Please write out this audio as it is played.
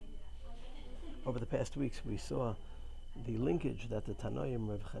Over the past weeks, we saw the linkage that the Tanoim,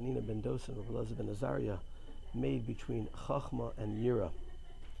 Rav Chanina ben Dosa and Rav Elazar ben Azariah, made between Chachma and Yira.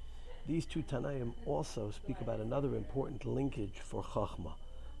 These two Tanaim also speak about another important linkage for Chachma,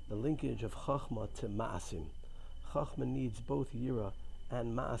 the linkage of Chachma to Ma'asim. Chachma needs both Yira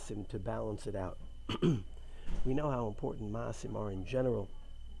and Ma'asim to balance it out. We know how important Ma'asim are in general,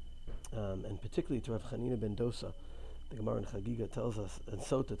 and particularly to Rav Chanina ben Dosa. The Gemara in Chagiga tells us, and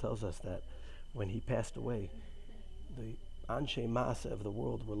Sota tells us, that when he passed away, the Anshe Ma'aseh of the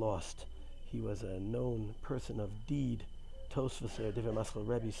world were lost. He was a known person of deed. Tosfos Divrei Maschil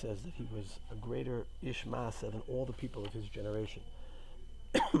Rebbe says that he was a greater Ish Ma'aseh than all the people of his generation.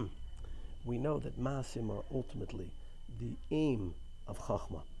 We know that Ma'asim are ultimately the aim of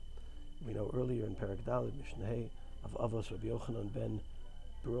Chachma. We know earlier in Perek Daled, Mishnah Hey, of Avos Rabbi Yochanan ben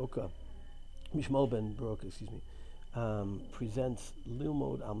Baroka, Mishmol ben Baroka, presents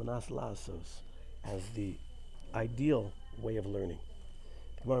Lilmod Almanas La'asos as the ideal way of learning.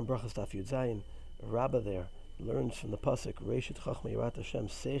 The Gemara in Brachos Daf Yud Zayin, Rabbah there learns from the pasuk Reishit Chachma Yirat Hashem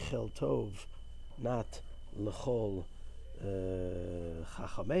Seichel Tov, not L'chol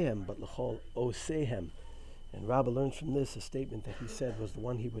Chachamehem, but L'chol Osehem. And Rabbah learns from this a statement that he said was the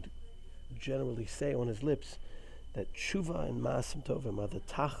one he would generally say on his lips, that Tshuva and Ma'asim Tovim are the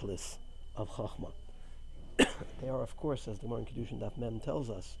tachlis of Chachma. They are, of course, as the Gemara in Kedushin Daf Mem tells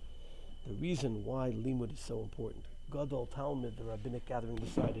us, the reason why Limud is so important. Gadol Talmud, the rabbinic gathering,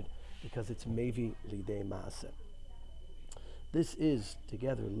 decided because it's Mevi Lidei Maaseh. This is,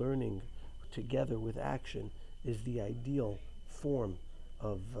 together, learning together with action, is the ideal form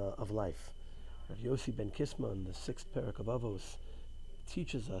of life. Rav Yossi ben Kisma in the 6th Perek of Avos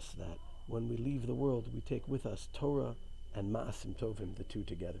teaches us that when we leave the world, we take with us Torah and Ma'asim Tovim, the two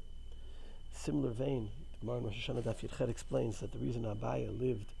together. Similar vein, the Gemara in Rosh Hashanah Daf Yud Chet explains that the reason Abaya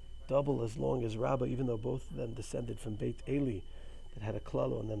lived double as long as Rabbah, even though both of them descended from Beit Eli, that had a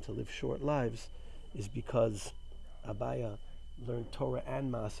klal on them to live short lives, is because Abaya learned Torah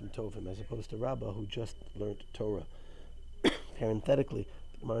and Ma'asim Tovim, as opposed to Rabbah, who just learned Torah. Parenthetically,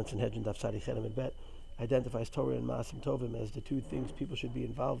 the Gemara in Sanhedrin Daf Tzadi Chet Amud Bet identifies Torah and Ma'asim Tovim as the two things people should be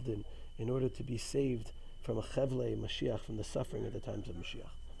involved in order to be saved from a chevlei Mashiach, from the suffering at the times of Mashiach.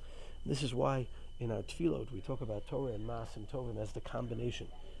 And this is why in our tefillot we talk about Torah and Ma'asim Tovim as the combination.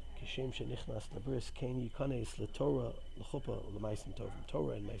 Kishem shenichnas labris kein yikanes leTorah lechuppah u'lema'asim tovim,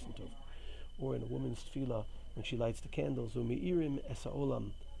 Torah and Ma'asim Tovim. Or in a woman's tefillah when she lights the candles, u'meirim es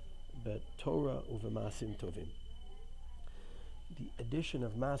ha'olam beTorah u'v'ma'asim tovim. The addition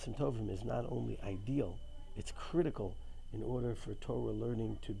of Ma'asim Tovim is not only ideal, it's critical in order for Torah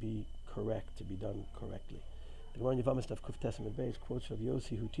learning to be correct, to be done correctly. The Gemara in Yevamos Daf Kuf Tes Amud Beis quotes Rav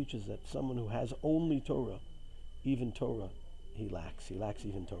Yossi, who teaches that someone who has only Torah, even Torah, he lacks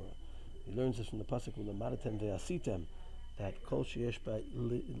even Torah. He learns this from the pasuk U'lemadatem ve'asitem, that kol sheyesh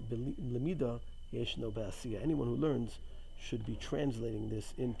b'lemida yesh no ba'asiyah. Anyone who learns should be translating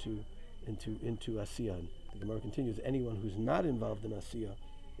this into asiyah. And the Gemara continues, anyone who's not involved in asiyah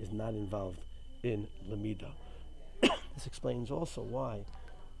is not involved in lemida. This explains also why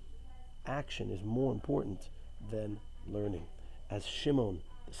action is more important than learning. As Shimon,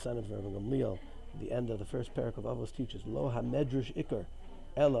 the son of Rabbi Gamliel, at the end of the first parak of Avos teaches, Lo ha-medrash ikar,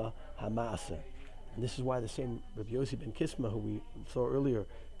 ella ha-ma'aseh. And this is why the same Rabbi Yossi ben Kisma, who we saw earlier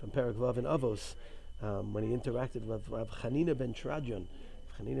from Parak Vav in Avos, when he interacted with Rav Chanina ben Trajan,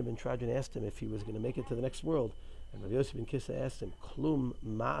 Chanina ben Trajan asked him if he was going to make it to the next world, and Rabbi Yossi ben Kisma asked him, Klum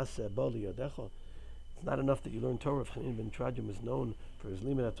ma'aseh bali yodecha. It's not enough that you learn Torah. Chanina ben Trajan was known for his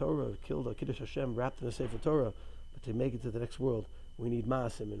limud Torah, killed a Kiddush Hashem, wrapped in a Sefer Torah, but to make it to the next world, we need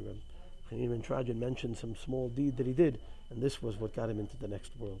ma'asim. And Chanina ben Trajan mentioned some small deed that he did, and this was what got him into the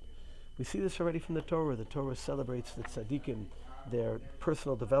next world. We see this already from the Torah. The Torah celebrates the tzaddikim, their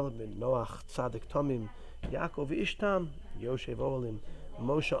personal development. Noach, Tzaddik Tomim, Yaakov Ishtam, Yoshev Olim,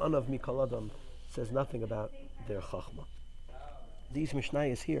 Moshe Anav Mikol Adam, says nothing about their chachma. These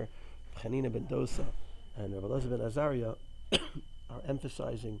Mishnayos here, Chanina ben Dosa and Rav Elazar ben Azariah, are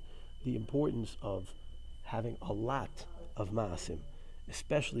emphasizing the importance of having a lot of ma'asim,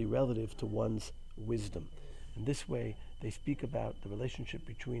 especially relative to one's wisdom. In this way, they speak about the relationship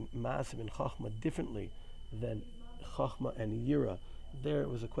between Ma'asim and Chachma differently than Chachma and Yira. There it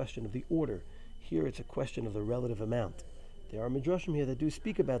was a question of the order. Here it's a question of the relative amount. There are midrashim here that do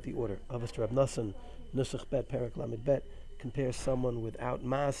speak about the order. Avos Rab Nassan, Nusach Bet, Perek Lamed Bet, compares someone without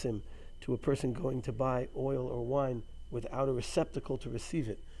Ma'asim to a person going to buy oil or wine without a receptacle to receive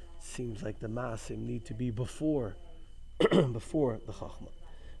it. Seems like the Ma'asim need to be before before the Chachma.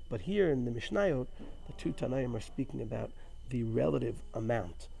 But here in the Mishnayot, the two Tanaim are speaking about the relative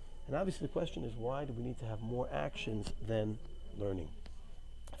amount. And obviously the question is, why do we need to have more actions than learning?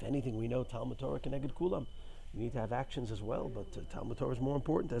 If anything, we know Talmud Torah Keneged Kulam. You need to have actions as well, but Talmud Torah is more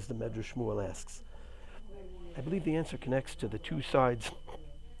important, as the Medrash Shmuel asks. I believe the answer connects to the two sides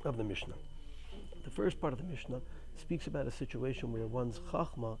of the Mishnah. The first part of the Mishnah speaks about a situation where one's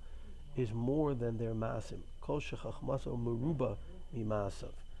chachma is more than their masim. Kol shechachmaso meruba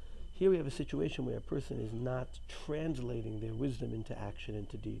mimasav. Here we have a situation where a person is not translating their wisdom into action,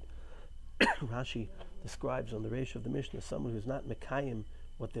 into deed. Rashi describes on the Reish of the Mishnah someone who's not mekayim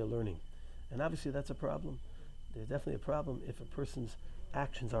what they're learning. And obviously that's a problem. There's definitely a problem if a person's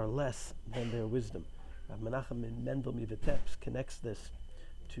actions are less than their wisdom. Rav Menachem in Mendel Mivitepes connects this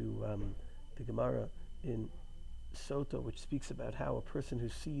to the Gemara in Sota, which speaks about how a person who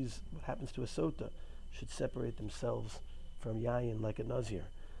sees what happens to a Sota should separate themselves from Yayin like a Nazir.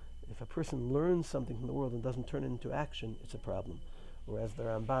 If a person learns something from the world and doesn't turn it into action, it's a problem. Whereas the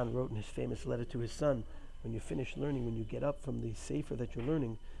Ramban wrote in his famous letter to his son, when you finish learning, when you get up from the sefer that you're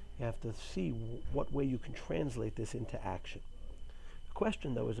learning, you have to see what way you can translate this into action. The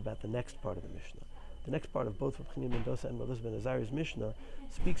question, though, is about the next part of the Mishnah. The next part of both Reb Chanina ben Dosa and Reb Elazar ben Azariah's Mishnah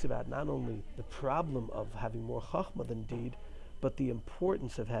speaks about not only the problem of having more chachma than deed, but the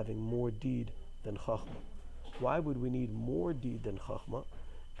importance of having more deed than chachma. Why would we need more deed than chachma,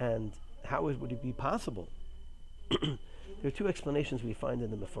 and how would it be possible? There are two explanations we find in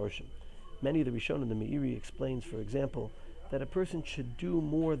the Mefarshim. Many of the Rishonim, the Meiri explains, for example, that a person should do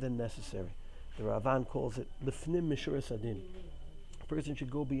more than necessary. The Ravan calls it lifnim mishuras adin. A person should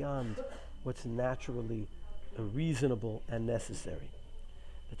go beyond what's naturally reasonable and necessary.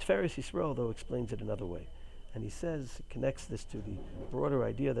 The Tiferes Yisrael, though, explains it another way. And he says, connects this to the broader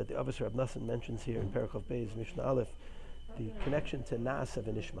idea that the Avos Rab Nassan mentions here in Perikov Beis, Mishnah Aleph, the connection to Na'aseh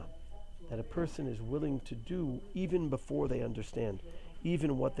v'nishma, that a person is willing to do even before they understand,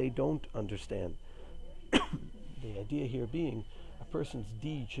 even what they don't understand. The idea here being a person's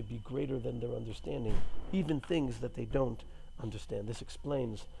deed should be greater than their understanding, even things that they don't understand. This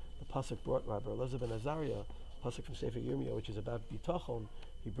explains the pasuk brought Rabbi Elazar ben Azariah, pasuk from Sefer Yirmiyah, which is about bitachon.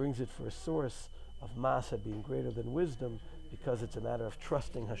 He brings it for a source of masa being greater than wisdom, because it's a matter of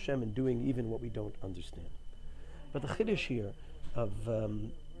trusting Hashem and doing even what we don't understand. But the chiddush here of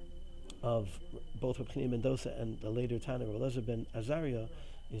both Reb Chanina ben Dosa and the later Tana Reb Elazar ben Azariah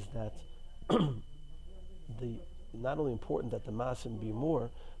is that the not only important that the masim be more,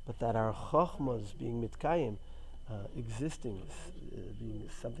 but that our chachmas being mitkayim, existing, being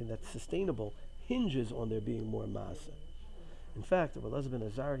something that's sustainable, hinges on there being more masa. In fact, Reb Elazar ben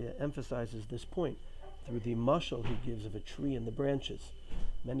Azariah emphasizes this point through the mashal he gives of a tree and the branches.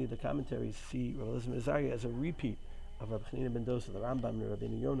 Many of the commentaries see Reb Elazar ben Azariah as a repeat of Reb Chanina ben Dosa. The Rambam and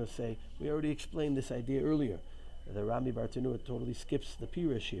Rabbeinu Yonah say, we already explained this idea earlier. The Rami Bartanura totally skips the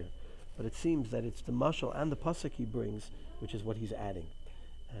Pirush here. But it seems that it's the mashal and the pasuk he brings, which is what he's adding.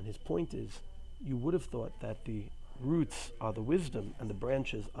 And his point is, you would have thought that the roots are the wisdom and the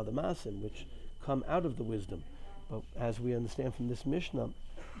branches are the masim, which come out of the wisdom. But as we understand from this Mishnah,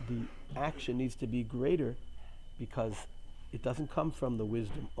 the action needs to be greater because it doesn't come from the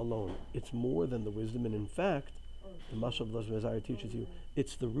wisdom alone. It's more than the wisdom, and in fact, the mashal of Elazar teaches you,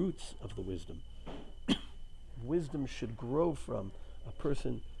 it's the roots of the wisdom. Wisdom should grow from a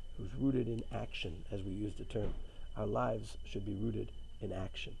person who's rooted in action, as we use the term. Our lives should be rooted in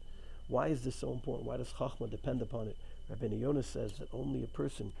action. Why is this so important? Why does Chachma depend upon it? Rabbeinu Yonah says that only a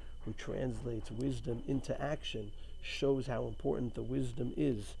person who translates wisdom into action shows how important the wisdom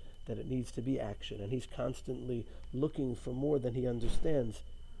is, that it needs to be action. And he's constantly looking for more than he understands,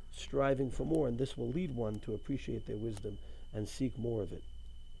 striving for more, and this will lead one to appreciate their wisdom and seek more of it.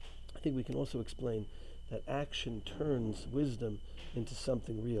 I think we can also explain that action turns wisdom into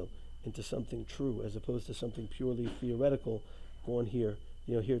something real, into something true, as opposed to something purely theoretical, gone here,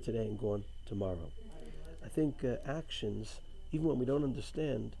 here today and gone tomorrow. I think actions, even when we don't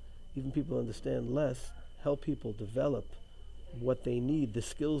understand, even people understand less, help people develop what they need, the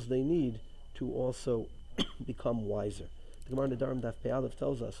skills they need to also become wiser. The Gemara Nedarim Daf Pei Aleph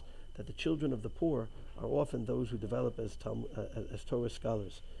tells us that the children of the poor are often those who develop as Torah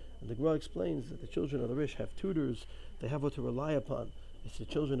scholars. And the Gemara explains that the children of the rich have tutors, they have what to rely upon. It's the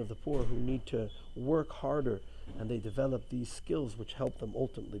children of the poor who need to work harder, and they develop these skills which help them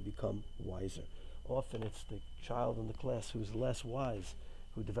ultimately become wiser. Often it's the child in the class who's less wise,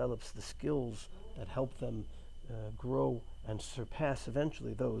 who develops the skills that help them grow and surpass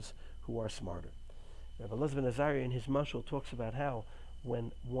eventually those who are smarter. Rabbi Elazar ben Azariah in his mashal talks about how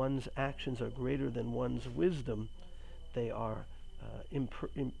when one's actions are greater than one's wisdom, they are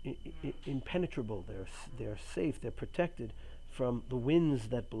impenetrable, they're safe, they're protected from the winds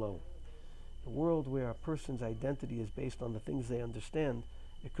that blow. A world where a person's identity is based on the things they understand,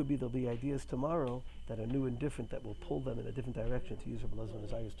 it could be there'll be ideas tomorrow that are new and different that will pull them in a different direction, to use Rabbi Elazar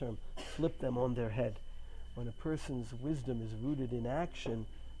Azariah's term, flip them on their head. When a person's wisdom is rooted in action,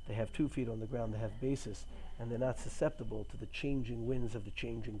 they have 2 feet on the ground, they have basis, and they're not susceptible to the changing winds of the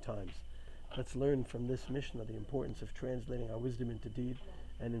changing times. Let's learn from this Mishnah the importance of translating our wisdom into deed,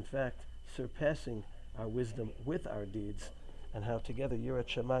 and in fact, surpassing our wisdom with our deeds, and how together Yirat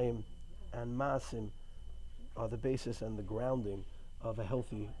Shamayim and Maasim are the basis and the grounding of a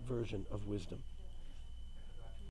healthy version of wisdom.